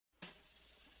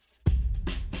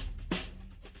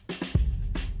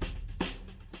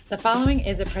The following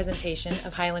is a presentation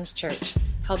of Highlands Church,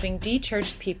 helping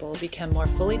de-churched people become more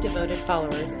fully devoted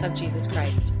followers of Jesus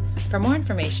Christ. For more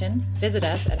information, visit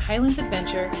us at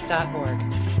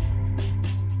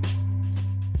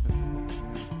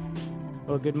highlandsadventure.org.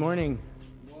 Well, good morning.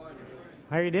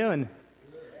 How are you doing?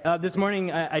 This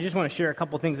morning, I just want to share a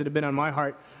couple things that have been on my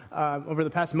heart over the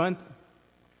past month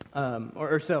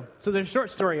or so. So there's a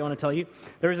short story I want to tell you.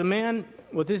 There was a man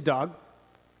with his dog,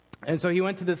 and so he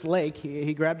went to this lake.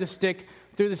 He grabbed a stick,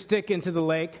 threw the stick into the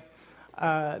lake.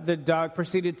 The dog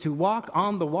proceeded to walk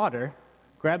on the water,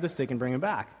 grab the stick, and bring it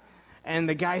back. And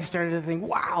the guy started to think,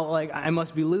 wow, like I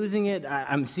must be losing it.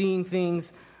 I'm seeing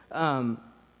things.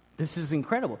 This is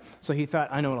incredible. So he thought,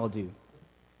 I know what I'll do.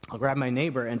 I'll grab my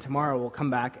neighbor, and tomorrow we'll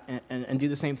come back and do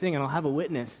the same thing, and I'll have a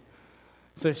witness.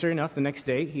 So sure enough, the next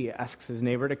day, he asks his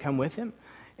neighbor to come with him.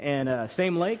 And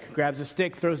same lake, grabs a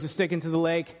stick, throws the stick into the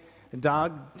lake. The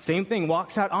dog, same thing,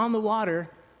 walks out on the water,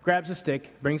 grabs a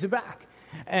stick, brings it back.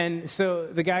 And so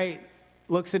the guy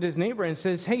looks at his neighbor and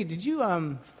says, hey, did you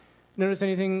notice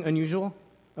anything unusual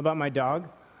about my dog?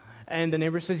 And the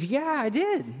neighbor says, yeah, I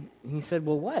did. And he said,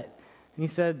 well, what? And he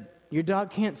said, your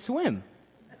dog can't swim.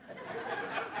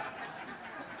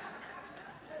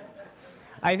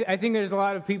 I think there's a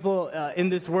lot of people in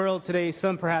this world today,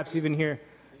 some perhaps even here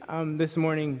this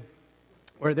morning,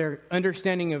 where their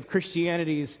understanding of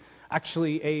Christianity is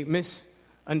actually a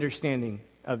misunderstanding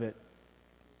of it.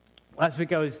 Last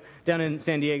week I was down in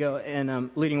San Diego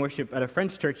and leading worship at a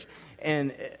French church,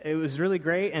 and it was really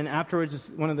great. And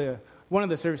afterwards, one of the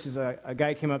services, a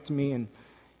guy came up to me and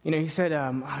he said, "Oh,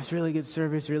 it was a really good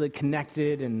service, really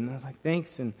connected." And I was like,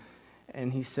 "Thanks." And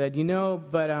he said,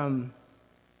 but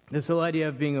this whole idea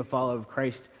of being a follower of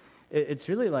Christ, it's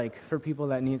really like for people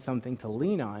that need something to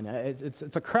lean on.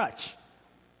 It's a crutch."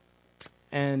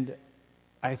 And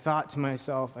I thought to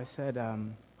myself, I said, I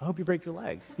hope you break your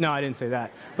legs. No, I didn't say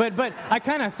that. But I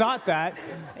kind of thought that.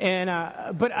 And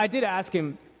but I did ask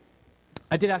him,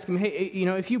 hey,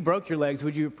 if you broke your legs,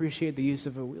 would you appreciate the use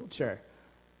of a wheelchair?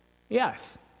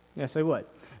 Yes, I would.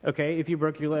 Okay, if you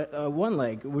broke your one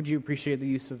leg, would you appreciate the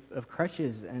use of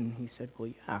crutches? And he said,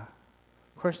 well, yeah,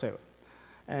 of course I would.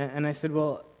 And I said,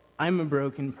 well, I'm a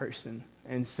broken person,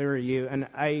 and so are you. And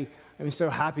I am so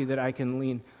happy that I can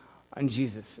lean on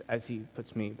Jesus as he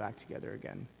puts me back together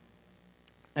again.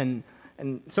 And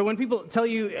so when people tell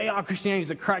you, hey, Christianity is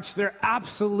a crutch, they're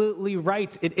absolutely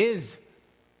right. It is.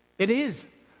 It is.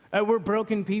 We're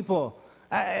broken people.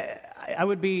 I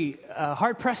would be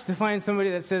hard-pressed to find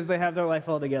somebody that says they have their life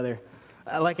all together.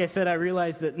 Like I said, I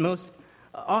realize that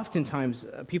oftentimes,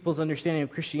 people's understanding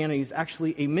of Christianity is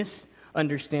actually a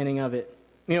misunderstanding of it.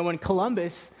 When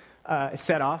Columbus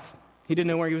set off, he didn't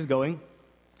know where he was going.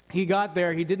 He got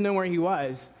there, he didn't know where he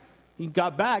was. He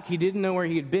got back, he didn't know where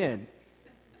he had been.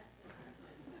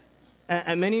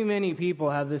 And many, many people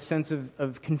have this sense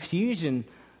of confusion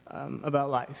about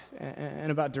life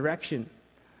and about direction.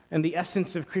 And the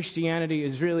essence of Christianity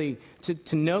is really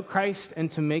to know Christ and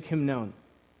to make him known.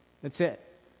 That's it.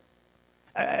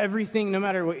 Everything, no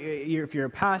matter what, if you're a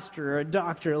pastor or a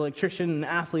doctor, electrician, an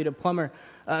athlete, a plumber,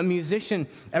 a musician,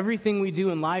 everything we do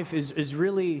in life is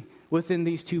really within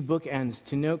these two bookends,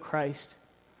 to know Christ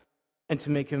and to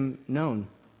make him known.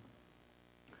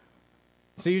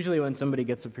 So usually when somebody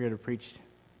gets up here to preach,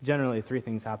 generally three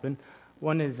things happen.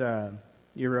 One is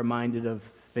you're reminded of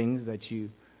things that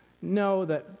you know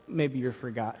that maybe you're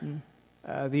forgotten.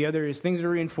 The other is things are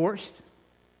reinforced.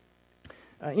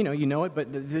 You know it,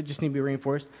 but they just need to be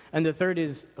reinforced. And the third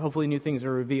is hopefully new things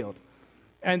are revealed.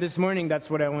 And this morning, that's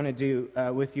what I want to do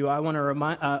with you. I want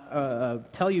to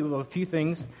tell you a few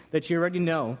things that you already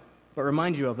know, but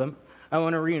remind you of them. I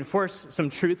want to reinforce some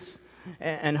truths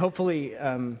and hopefully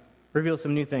reveal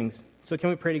some new things. So can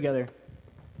we pray together?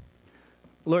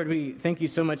 Lord, we thank you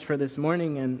so much for this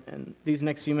morning and these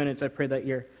next few minutes. I pray that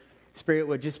your Spirit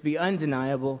would just be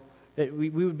undeniable, that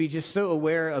we would be just so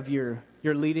aware of your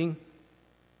leading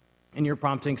and your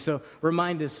prompting. So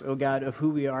remind us, oh God, of who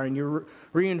we are, and you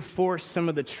reinforce some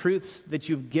of the truths that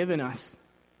you've given us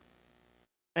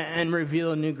and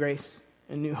reveal a new grace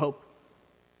and new hope,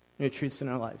 new truths in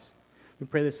our lives. We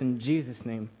pray this in Jesus'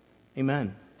 name.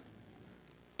 Amen.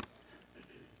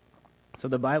 So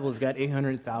the Bible's got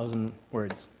 800,000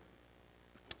 words.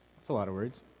 That's a lot of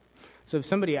words. So if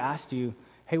somebody asked you,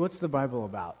 hey, what's the Bible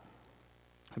about?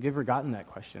 Have you ever gotten that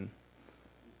question?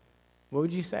 What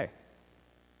would you say?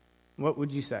 What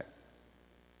would you say?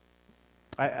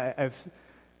 I've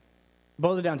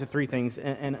boiled it down to three things,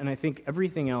 and I think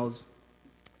everything else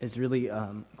is really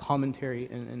commentary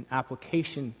and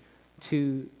application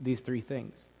to these three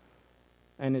things.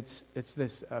 And it's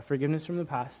this forgiveness from the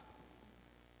past,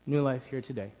 new life here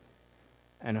today,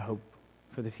 and a hope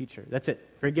for the future. That's it.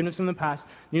 Forgiveness from the past,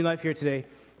 new life here today,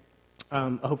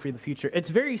 a hope for the future. It's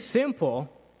very simple.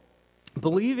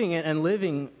 Believing it and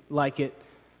living like it,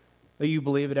 that you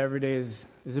believe it every day is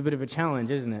a bit of a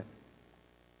challenge, isn't it?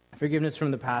 Forgiveness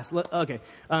from the past. Okay.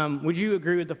 Would you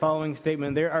agree with the following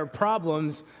statement? There are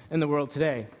problems in the world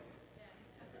today.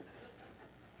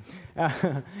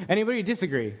 Anybody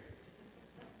disagree?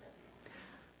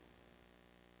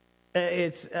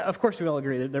 Of course we all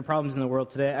agree that there are problems in the world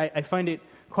today. I find it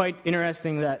quite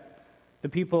interesting that the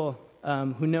people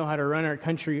who know how to run our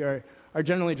country are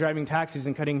generally driving taxis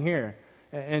and cutting hair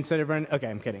instead of running. Okay,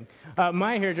 I'm kidding.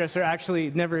 My hairdresser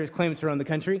actually never has claimed to run the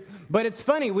country. But it's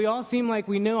funny, we all seem like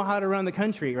we know how to run the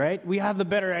country, right? We have the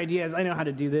better ideas. I know how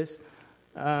to do this.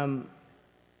 The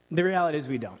reality is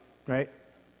we don't, right?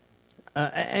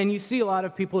 And you see a lot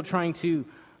of people trying to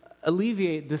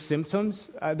alleviate the symptoms.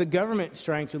 The government's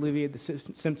trying to alleviate the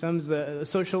symptoms. The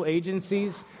social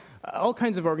agencies, all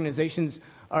kinds of organizations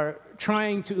are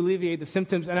trying to alleviate the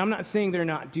symptoms. And I'm not saying they're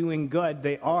not doing good.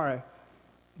 They are.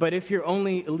 But if you're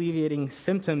only alleviating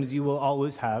symptoms, you will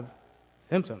always have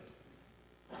symptoms.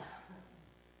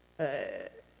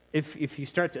 If you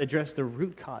start to address the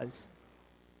root cause,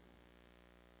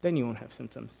 then you won't have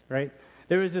symptoms, right?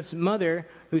 There was this mother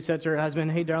who said to her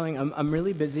husband, "Hey, darling, I'm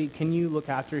really busy. Can you look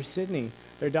after Sydney,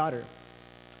 their daughter?"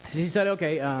 She said,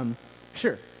 "Okay,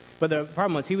 sure." But the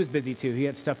problem was he was busy too. He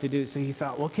had stuff to do. So he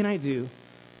thought, what can I do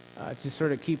to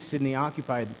sort of keep Sydney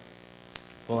occupied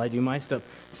while I do my stuff?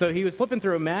 So he was flipping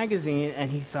through a magazine,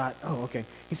 and he thought, oh, okay.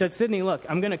 He said, "Sydney, look,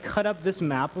 I'm going to cut up this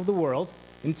map of the world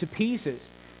into pieces."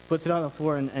 Puts it on the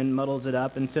floor and muddles it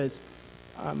up and says,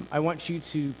 "I want you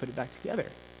to put it back together."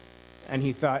 And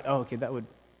he thought, oh, okay,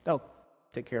 that'll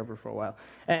take care of her for a while.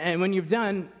 And when you've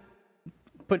done,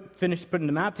 finished putting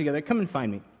the map together, come and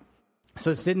find me.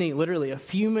 So Sydney, literally a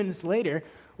few minutes later,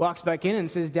 walks back in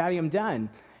and says, "Daddy, I'm done."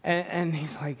 And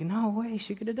he's like, no way,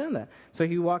 she could have done that. So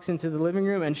he walks into the living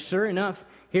room, and sure enough,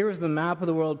 here was the map of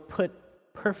the world put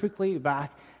perfectly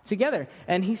back together.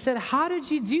 And he said, "How did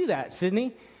you do that,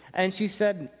 Sydney?" And she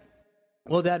said,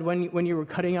 "Well, Dad, when you were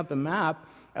cutting up the map,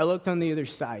 I looked on the other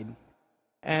side.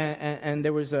 And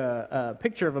there was a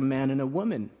picture of a man and a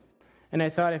woman. And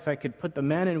I thought if I could put the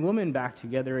man and woman back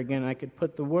together again, I could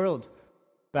put the world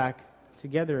back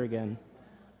together again."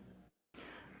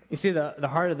 You see, the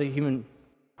heart of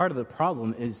the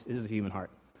problem is the human heart.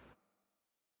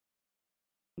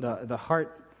 The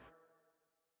heart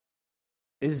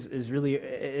is really,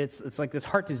 it's like this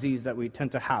heart disease that we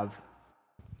tend to have.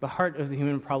 The heart of the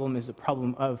human problem is the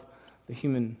problem of the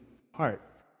human heart.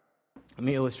 Let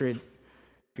me illustrate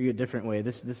for you a different way.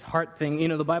 This heart thing,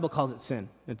 the Bible calls it sin.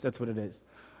 That's what it is.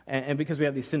 And because we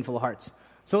have these sinful hearts.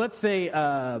 So let's say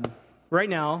right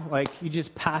now, like you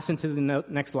just pass into the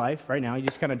next life. Right now, you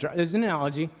just kind of drive. There's an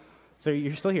analogy, so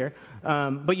you're still here.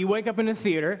 But you wake up in a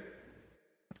theater,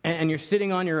 and you're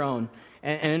sitting on your own.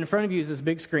 And in front of you is this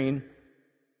big screen.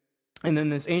 And then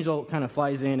this angel kind of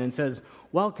flies in and says,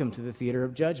 "Welcome to the theater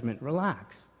of judgment.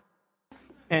 Relax."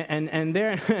 And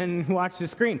there, and watch the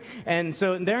screen. And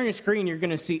so there on your screen, you're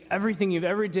going to see everything you've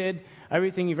ever did,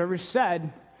 everything you've ever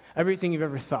said, everything you've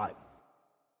ever thought.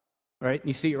 Right?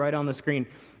 You see it right on the screen.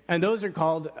 And those are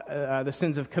called the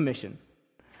sins of commission.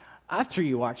 After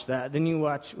you watch that, then you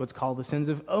watch what's called the sins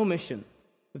of omission.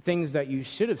 The things that you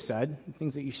should have said, the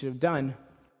things that you should have done,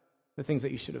 the things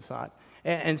that you should have thought.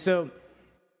 And so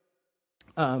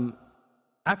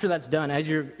after that's done, as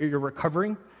you're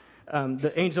recovering,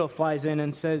 the angel flies in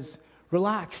and says,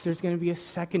 "Relax, there's going to be a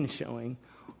second showing.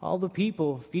 All the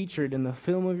people featured in the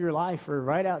film of your life are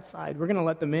right outside. We're going to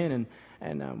let them in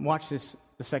and watch this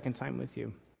the second time with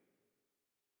you."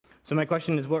 So my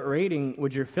question is, what rating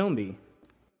would your film be?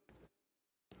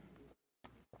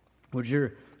 Would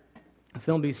your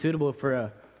film be suitable for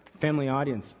a family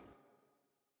audience?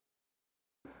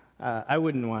 I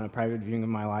wouldn't want a private viewing of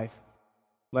my life,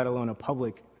 let alone a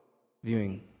public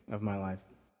viewing of my life.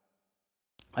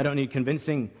 I don't need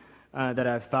convincing that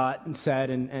I've thought and said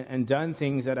and done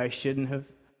things that I shouldn't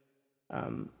have.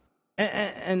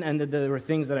 And that there were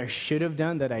things that I should have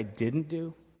done that I didn't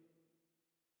do.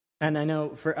 And I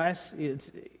know for us,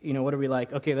 it's, what are we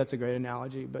like? Okay, that's a great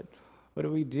analogy, but what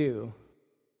do we do?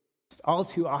 Just all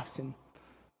too often,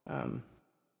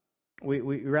 we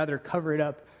rather cover it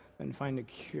up than find a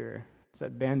cure. It's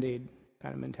that Band-Aid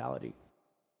kind of mentality.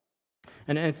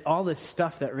 And it's all this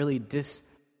stuff that really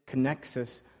disconnects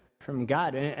us from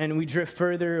God. And we drift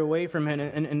further away from Him.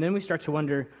 And then we start to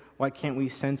wonder, why can't we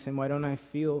sense Him? Why don't I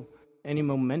feel any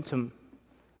momentum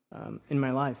in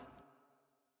my life?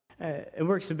 It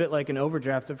works a bit like an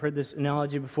overdraft. I've heard this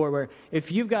analogy before where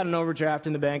if you've got an overdraft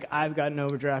in the bank, I've got an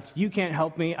overdraft. You can't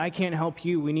help me. I can't help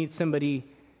you. We need somebody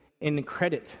in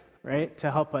credit, right, to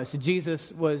help us.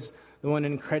 Jesus was the one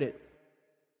in credit.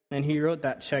 And he wrote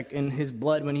that check in his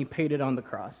blood when he paid it on the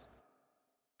cross.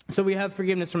 So we have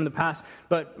forgiveness from the past,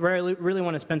 but where I really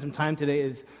want to spend some time today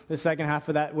is the second half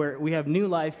of that, where we have new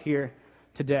life here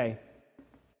today.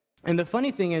 And the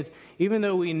funny thing is, even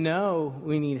though we know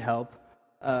we need help,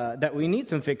 that we need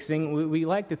some fixing, we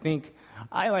like to think,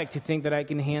 I like to think that I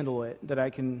can handle it, that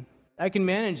I can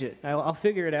manage it, I'll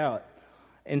figure it out.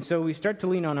 And so we start to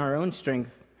lean on our own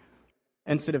strength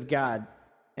instead of God.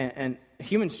 And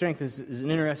human strength is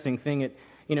an interesting thing.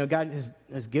 God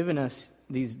has given us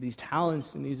these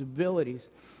talents and these abilities.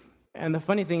 And the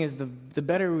funny thing is, the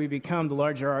better we become, the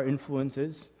larger our influence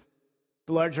is.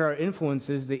 The larger our influence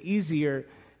is, the easier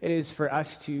it is for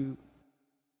us to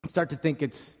start to think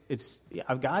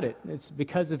I've got it. It's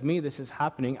because of me this is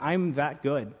happening. I'm that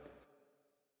good.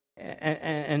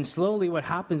 And slowly what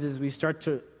happens is we start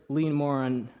to lean more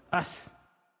on us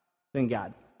than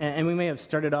God. And we may have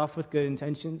started off with good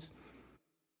intentions,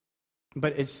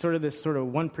 but it's sort of this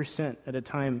 1% at a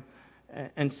time.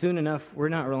 And soon enough, we're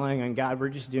not relying on God. We're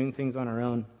just doing things on our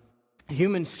own.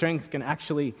 Human strength can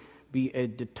actually be a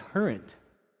deterrent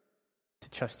to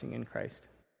trusting in Christ.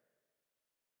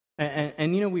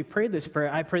 And we prayed this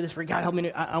prayer. I pray this prayer. God, help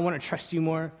me. I want to trust you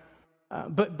more.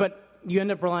 But you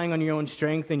end up relying on your own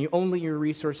strength and only your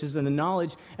resources and the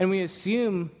knowledge. And we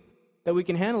assume that we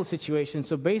can handle situations.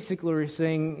 So basically, we're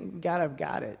saying, God, I've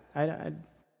got it. I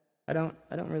don't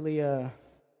really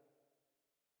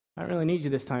need you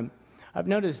this time. I've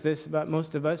noticed this about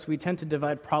most of us. We tend to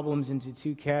divide problems into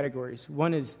two categories.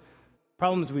 One is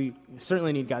problems we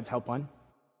certainly need God's help on.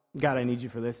 God, I need you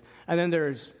for this. And then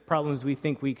there's problems we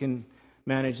think we can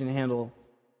manage and handle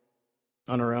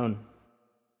on our own.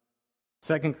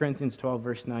 2 Corinthians 12,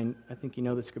 verse 9. I think you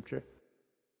know the scripture.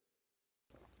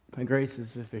 My grace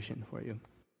is sufficient for you.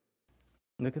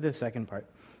 Look at the second part.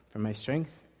 For my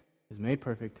strength is made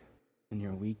perfect in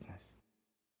your weakness.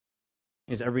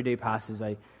 As every day passes,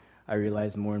 I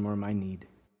realize more and more my need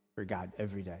for God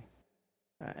every day.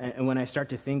 And when I start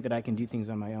to think that I can do things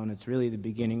on my own, it's really the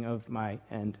beginning of my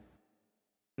end.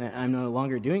 And I'm no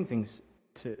longer doing things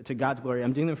to God's glory.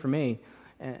 I'm doing them for me.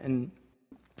 And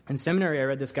in seminary, I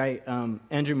read this guy,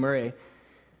 Andrew Murray.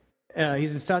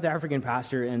 He's a South African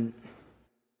pastor, and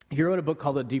he wrote a book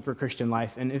called A Deeper Christian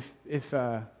Life. And if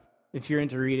you're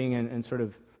into reading and sort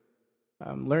of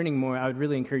learning more, I would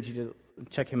really encourage you to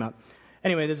check him out.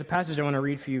 Anyway, there's a passage I want to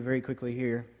read for you very quickly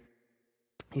here.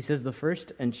 He says, the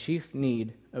first and chief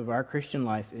need of our Christian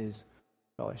life is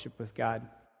fellowship with God.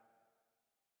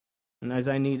 And as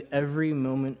I need every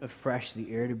moment afresh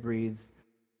the air to breathe,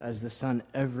 as the sun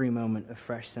every moment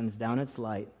afresh sends down its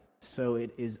light, so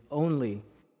it is only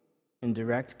in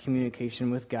direct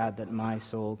communication with God that my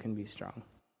soul can be strong.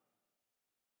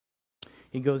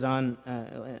 He goes on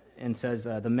and says,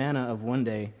 the manna of one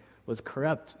day was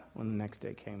corrupt when the next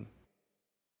day came.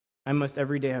 I must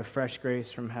every day have fresh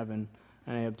grace from heaven,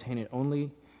 and I obtain it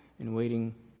only in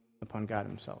waiting upon God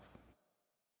himself.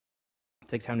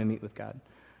 Take time to meet with God.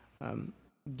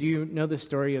 Do you know the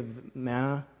story of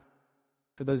manna?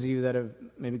 For those of you that have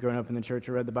maybe grown up in the church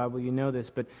or read the Bible, you know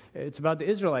this, but it's about the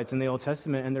Israelites in the Old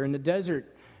Testament, and they're in the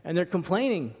desert, and they're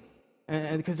complaining,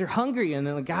 and because they're hungry, and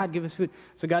they're like, God, give us food.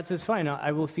 So God says, fine,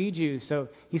 I will feed you. So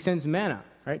he sends manna,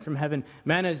 right, from heaven.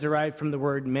 Manna is derived from the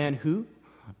word manhu,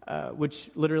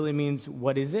 which literally means,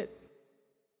 what is it?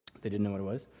 They didn't know what it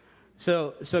was.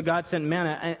 So God sent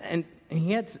manna, and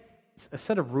he had a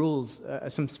set of rules,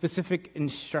 some specific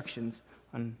instructions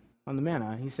on the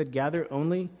manna. He said, gather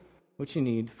only what you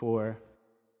need for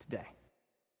today.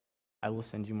 I will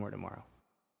send you more tomorrow.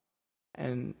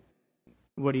 And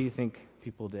what do you think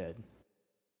people did?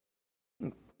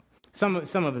 Some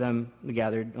of them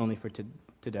gathered only for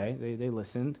today. They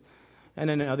listened. And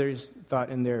then others thought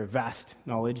in their vast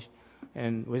knowledge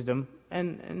and wisdom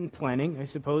and planning, I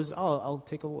suppose, I'll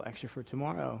take a little extra for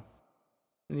tomorrow.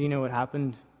 And you know what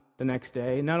happened the next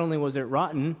day? Not only was it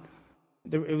rotten,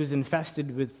 it was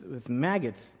infested with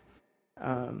maggots.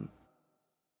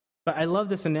 But I love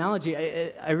this analogy.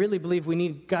 I really believe we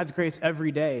need God's grace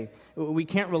every day. We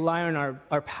can't rely on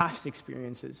our past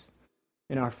experiences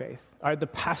in our faith, the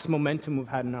past momentum we've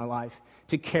had in our life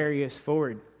to carry us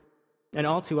forward. And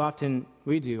all too often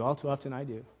we do, all too often I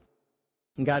do.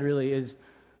 And God really is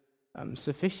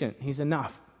sufficient. He's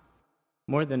enough,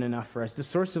 more than enough for us. The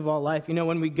source of all life. You know,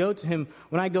 when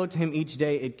I go to him each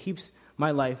day, it keeps my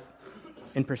life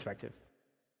in perspective.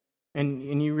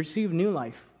 And you receive new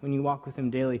life when you walk with him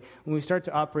daily. When we start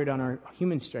to operate on our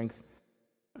human strength,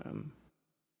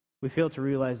 we fail to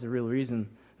realize the real reason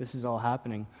this is all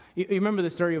happening. You remember the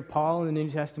story of Paul in the New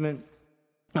Testament?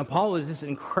 Now, Paul was this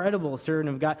incredible servant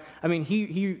of God. I mean,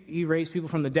 he raised people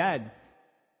from the dead.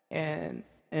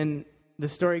 And the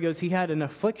story goes, he had an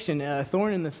affliction, a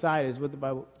thorn in the side is what the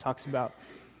Bible talks about.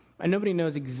 And nobody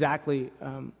knows exactly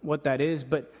what that is,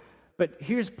 but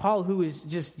here's Paul, who was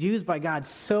just used by God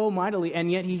so mightily,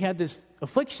 and yet he had this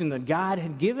affliction that God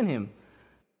had given him.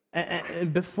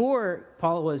 And before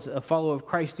Paul was a follower of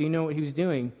Christ, do you know what he was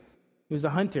doing? He was a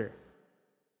hunter.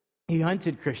 He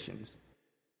hunted Christians.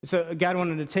 So God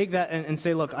wanted to take that and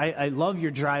say, look, I love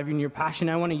your drive and your passion.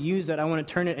 I want to use that. I want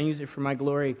to turn it and use it for my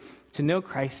glory, to know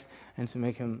Christ and to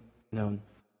make him known.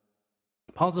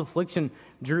 Paul's affliction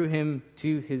drew him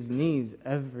to his knees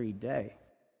every day.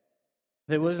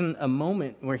 There wasn't a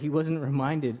moment where he wasn't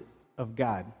reminded of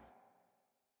God.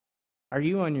 Are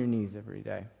you on your knees every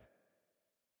day?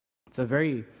 It's a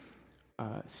very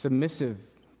submissive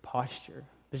posture.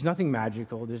 There's nothing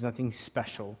magical. There's nothing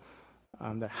special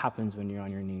that happens when you're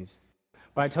on your knees.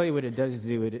 But I tell you what it does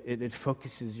do. It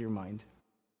focuses your mind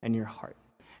and your heart,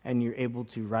 and you're able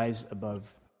to rise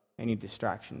above any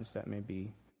distractions that may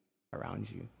be around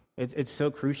you. It's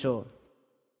so crucial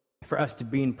for us to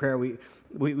be in prayer.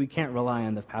 We can't rely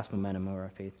on the past momentum of our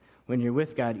faith. When you're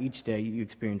with God each day, you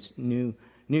experience new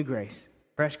grace,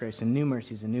 fresh grace, and new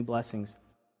mercies and new blessings.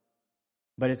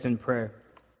 But it's in prayer.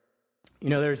 You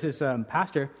know, there's this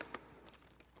pastor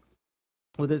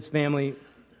with his family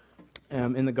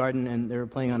in the garden, and they were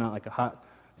playing on a hot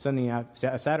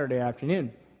Saturday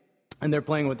afternoon, and they're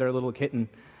playing with their little kitten.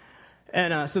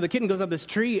 And so the kitten goes up this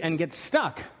tree and gets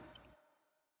stuck.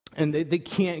 And they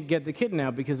can't get the kitten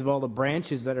out because of all the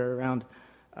branches that are around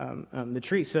the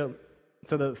tree. So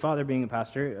the father, being a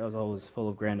pastor, was always full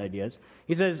of grand ideas.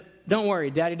 He says, don't worry,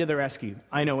 Daddy to the rescue.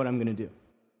 I know what I'm going to do.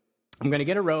 I'm going to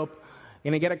get a rope.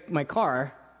 I'm going to get my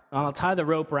car. I'll tie the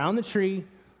rope around the tree,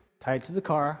 tie it to the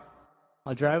car.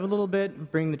 I'll drive a little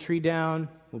bit, bring the tree down.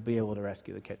 We'll be able to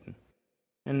rescue the kitten.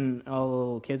 And all the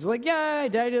little kids were like, yay,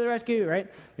 Daddy to the rescue,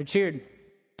 right? They cheered.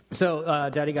 So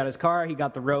Daddy got his car. He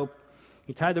got the rope.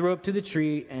 He tied the rope to the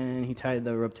tree, and he tied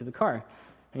the rope to the car.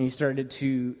 And he started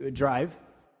to drive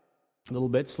a little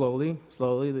bit, slowly.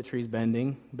 The tree's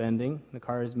bending. The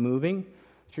car is moving.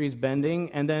 The tree's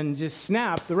bending. And then just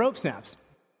snap, the rope snaps.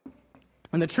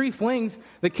 And the tree flings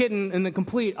the kitten in the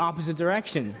complete opposite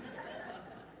direction.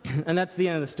 And that's the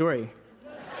end of the story.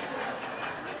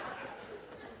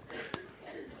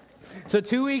 So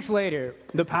 2 weeks later,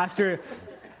 the pastor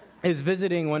is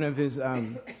visiting one of his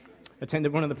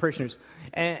one of the parishioners.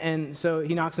 And so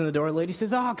he knocks on the door. The lady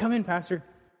says, oh, come in, Pastor.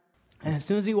 And as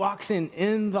soon as he walks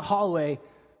in the hallway,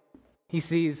 he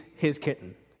sees his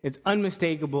kitten. It's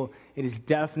unmistakable. It is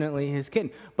definitely his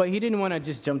kitten. But he didn't want to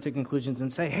just jump to conclusions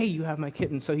and say, hey, you have my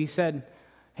kitten. So he said,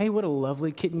 hey, what a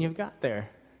lovely kitten you've got there.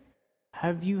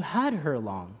 Have you had her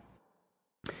long?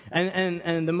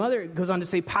 And the mother goes on to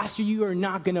say, Pastor, you are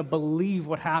not going to believe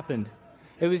what happened.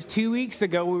 It was 2 weeks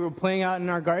ago. We were playing out in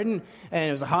our garden, and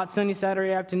it was a hot, sunny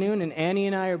Saturday afternoon, and Annie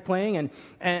and I are playing,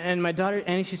 and my daughter,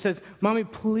 Annie, she says, Mommy,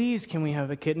 please, can we have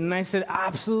a kitten? And I said,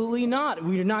 absolutely not.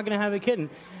 We are not going to have a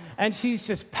kitten. And she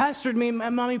just pestered me,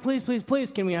 Mommy, please, please, please,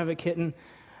 can we have a kitten?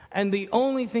 And the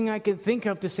only thing I could think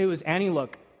of to say was, Annie,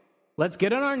 look, let's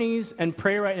get on our knees and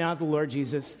pray right now to the Lord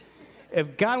Jesus.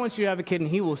 If God wants you to have a kitten,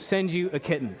 he will send you a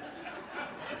kitten.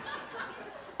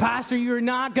 Pastor, you're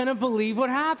not going to believe what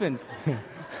happened.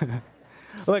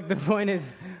 Look, the point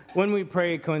is, when we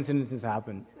pray, coincidences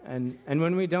happen. And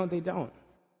when we don't, they don't.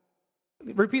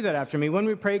 Repeat that after me. When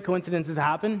we pray, coincidences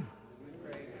happen.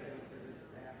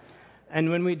 And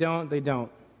when we don't, they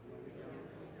don't.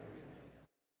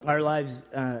 Our lives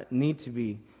need to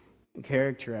be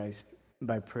characterized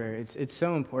by prayer. It's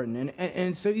so important. And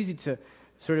it's so easy to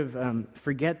sort of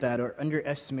forget that or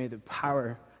underestimate the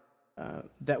power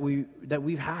that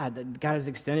we've had, that God has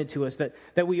extended to us, that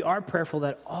we are prayerful,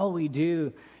 that all we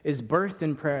do is birthed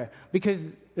in prayer. Because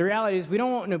the reality is we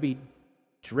don't want to be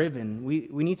driven. We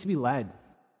need to be led.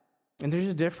 And there's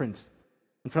a difference.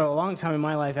 And for a long time in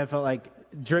my life, I felt like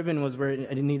driven was where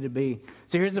I needed to be.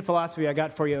 So here's the philosophy I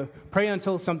got for you. Pray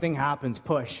until something happens.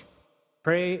 Push.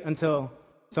 Pray until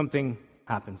something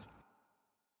happens.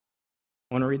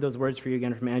 I want to read those words for you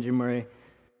again from Andrew Murray.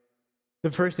 The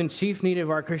first and chief need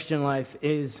of our Christian life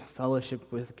is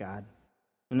fellowship with God.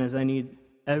 And as I need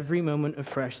every moment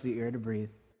afresh the air to breathe,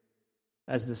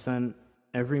 as the sun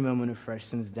every moment afresh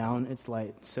sends down its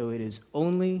light, so it is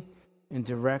only in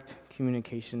direct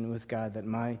communication with God that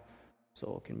my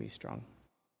soul can be strong.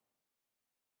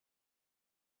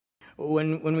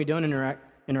 When we don't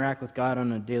interact with God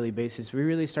on a daily basis, we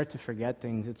really start to forget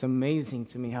things. It's amazing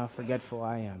to me how forgetful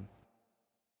I am.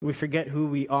 We forget who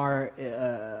we are.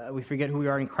 We forget who we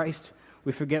are in Christ.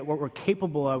 We forget what we're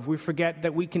capable of. We forget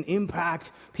that we can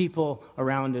impact people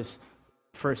around us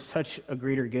for such a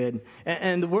greater good.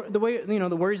 And the way,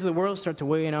 the worries of the world start to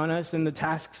weigh in on us, and the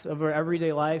tasks of our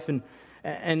everyday life, and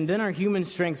then our human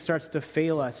strength starts to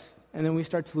fail us, and then we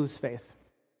start to lose faith.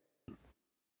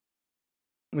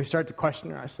 We start to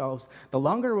question ourselves. The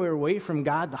longer we're away from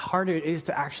God, the harder it is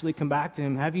to actually come back to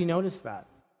Him. Have you noticed that?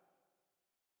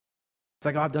 It's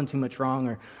like, I've done too much wrong,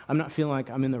 or I'm not feeling like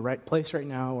I'm in the right place right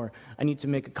now, or I need to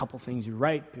make a couple things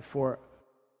right before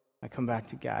I come back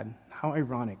to God. How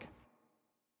ironic.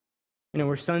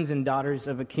 We're sons and daughters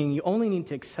of a king. You only need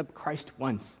to accept Christ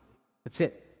once. That's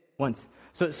it, once.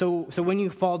 So when you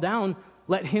fall down,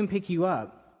 let Him pick you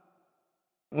up.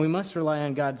 We must rely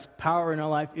on God's power in our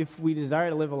life if we desire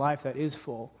to live a life that is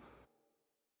full.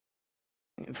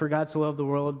 For God so loved the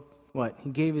world, what?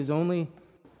 He gave His only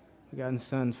begotten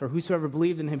Son, for whosoever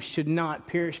believed in Him should not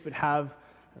perish but have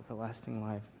everlasting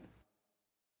life.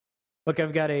 Look, I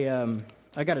got a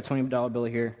 $20 bill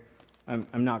here. I'm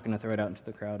not going to throw it out into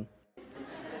the crowd.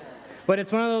 But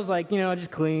it's one of those,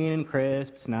 just clean and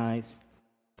crisp. It's nice.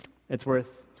 It's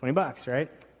worth $20, right?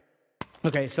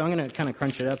 Okay, so I'm going to kind of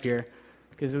crunch it up here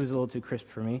because it was a little too crisp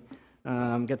for me.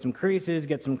 Get some creases,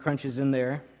 get some crunches in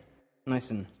there. Nice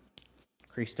and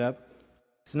creased up.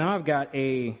 So now I've got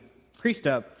a creased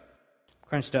up,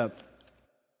 crunched up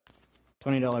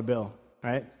 $20 bill,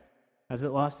 right? Has it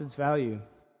lost its value?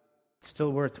 It's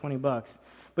still worth $20.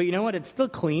 But you know what? It's still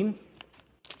clean.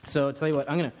 So I'll tell you what,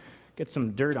 I'm going to get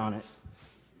some dirt on it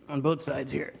on both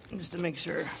sides here just to make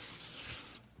sure.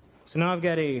 So now I've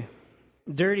got a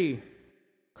dirty,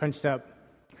 crunched up,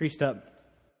 creased up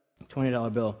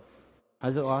 $20 bill.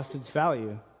 Has it lost its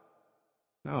value?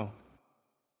 No.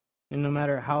 And no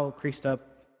matter how creased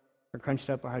up or crunched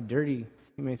up or how dirty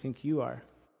you may think you are,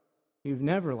 you've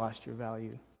never lost your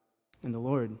value in the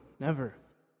Lord. Never.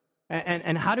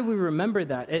 And how do we remember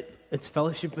that? It's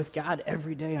fellowship with God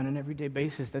every day on an everyday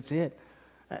basis. That's it.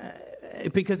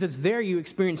 Because it's there you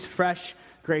experience fresh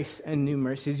grace and new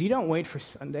mercies. You don't wait for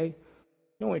Sunday. You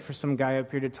don't wait for some guy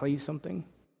up here to tell you something.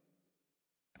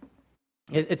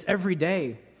 It's every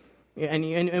day.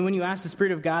 And when you ask the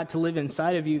Spirit of God to live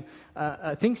inside of you,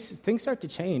 things start to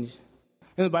change.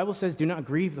 And the Bible says, do not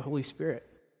grieve the Holy Spirit.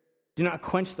 Do not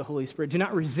quench the Holy Spirit. Do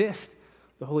not resist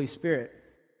the Holy Spirit.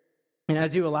 And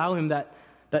as you allow Him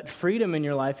that freedom in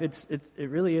your life, it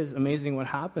really is amazing what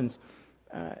happens.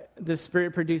 The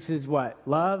Spirit produces what?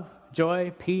 Love,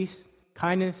 joy, peace,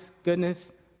 kindness,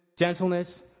 goodness,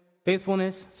 gentleness,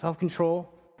 faithfulness, self-control.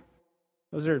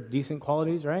 Those are decent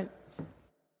qualities, right?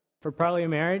 For probably a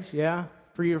marriage, yeah.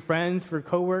 For your friends, for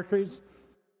coworkers.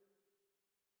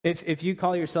 If you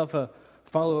call yourself a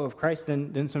follower of Christ,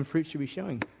 then some fruit should be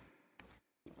showing.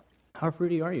 How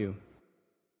fruity are you?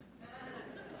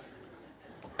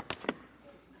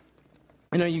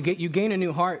 You gain a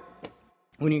new heart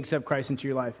when you accept Christ into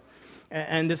your life.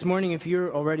 And this morning, if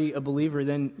you're already a believer,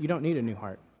 then you don't need a new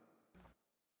heart.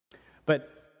 But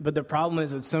the problem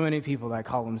is with so many people that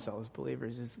call themselves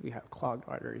believers is we have clogged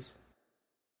arteries.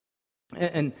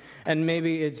 And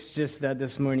maybe it's just that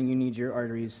this morning you need your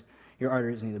arteries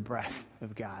need the breath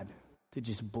of God to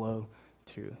just blow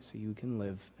through so you can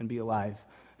live and be alive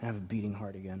and have a beating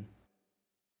heart again.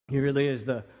 He really is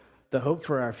the hope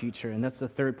for our future, and that's the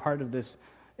third part of this.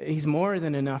 He's more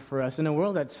than enough for us. In a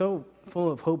world that's so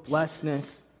full of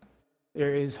hopelessness,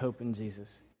 there is hope in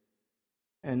Jesus.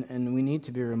 And we need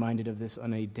to be reminded of this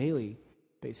on a daily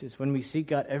basis. When we seek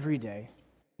God every day,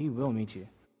 He will meet you.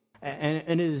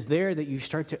 And it is there that you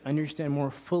start to understand more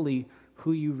fully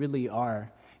who you really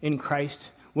are in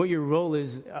Christ, what your role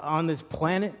is on this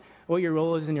planet, what your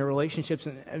role is in your relationships,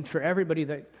 and for everybody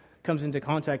that comes into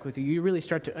contact with you, you really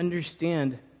start to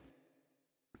understand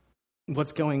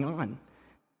what's going on.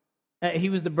 He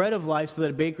was the bread of life so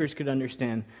that bakers could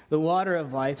understand, the water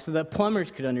of life so that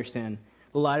plumbers could understand,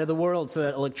 the light of the world so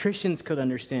that electricians could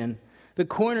understand, the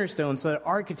cornerstone so that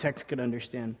architects could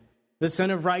understand, the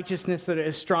Son of Righteousness so that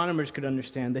astronomers could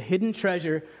understand, the hidden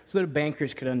treasure so that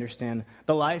bankers could understand,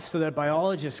 the life so that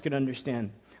biologists could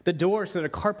understand, the door so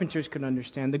that carpenters could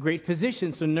understand, the great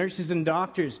physician so nurses and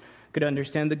doctors could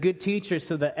understand, the good teachers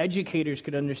so that educators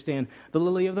could understand, the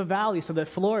lily of the valley so that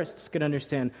florists could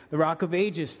understand, the rock of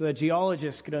ages so that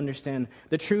geologists could understand,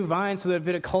 the true vine so that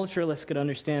viticulturalists could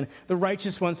understand, the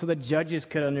righteous one so that judges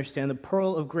could understand, the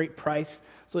pearl of great price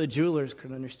so that jewelers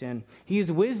could understand. He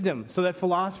is wisdom so that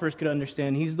philosophers could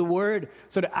understand. He's the word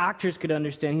so that actors could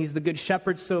understand. He's the good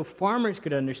shepherd so farmers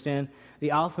could understand,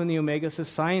 the Alpha and the Omega so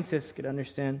scientists could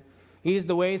understand. He is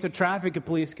the way so traffic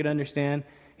police could understand.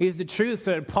 He is the truth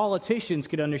so that politicians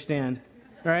could understand,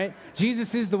 all right?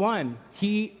 Jesus is the one.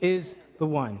 He is the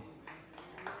one.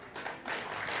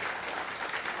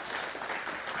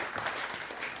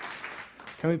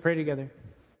 Can we pray together?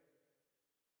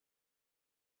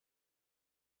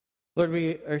 Lord,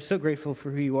 we are so grateful for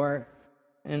who you are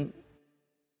and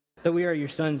that we are your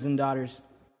sons and daughters.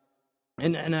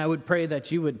 And I would pray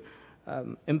that you would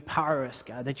empower us,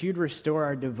 God, that you'd restore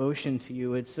our devotion to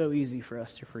you. It's so easy for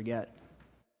us to forget.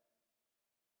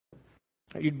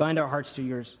 You'd bind our hearts to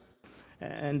yours,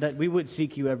 and that we would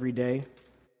seek you every day,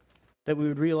 that we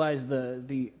would realize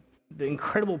the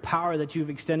incredible power that you've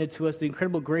extended to us, the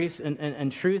incredible grace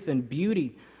and truth and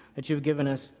beauty that you've given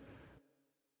us.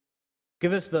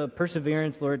 Give us the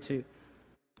perseverance, Lord, to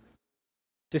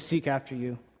seek after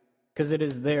you, because it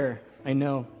is there, I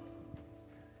know,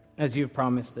 as you've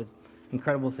promised, that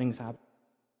incredible things happen,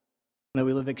 that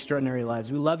we live extraordinary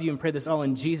lives. We love you and pray this all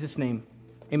in Jesus' name.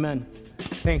 Amen.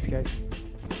 Thanks, guys.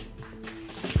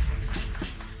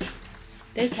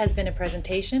 This has been a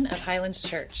presentation of Highlands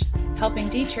Church, helping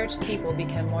de-churched people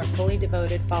become more fully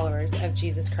devoted followers of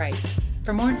Jesus Christ.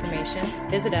 For more information,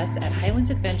 visit us at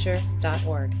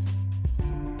highlandsadventure.org.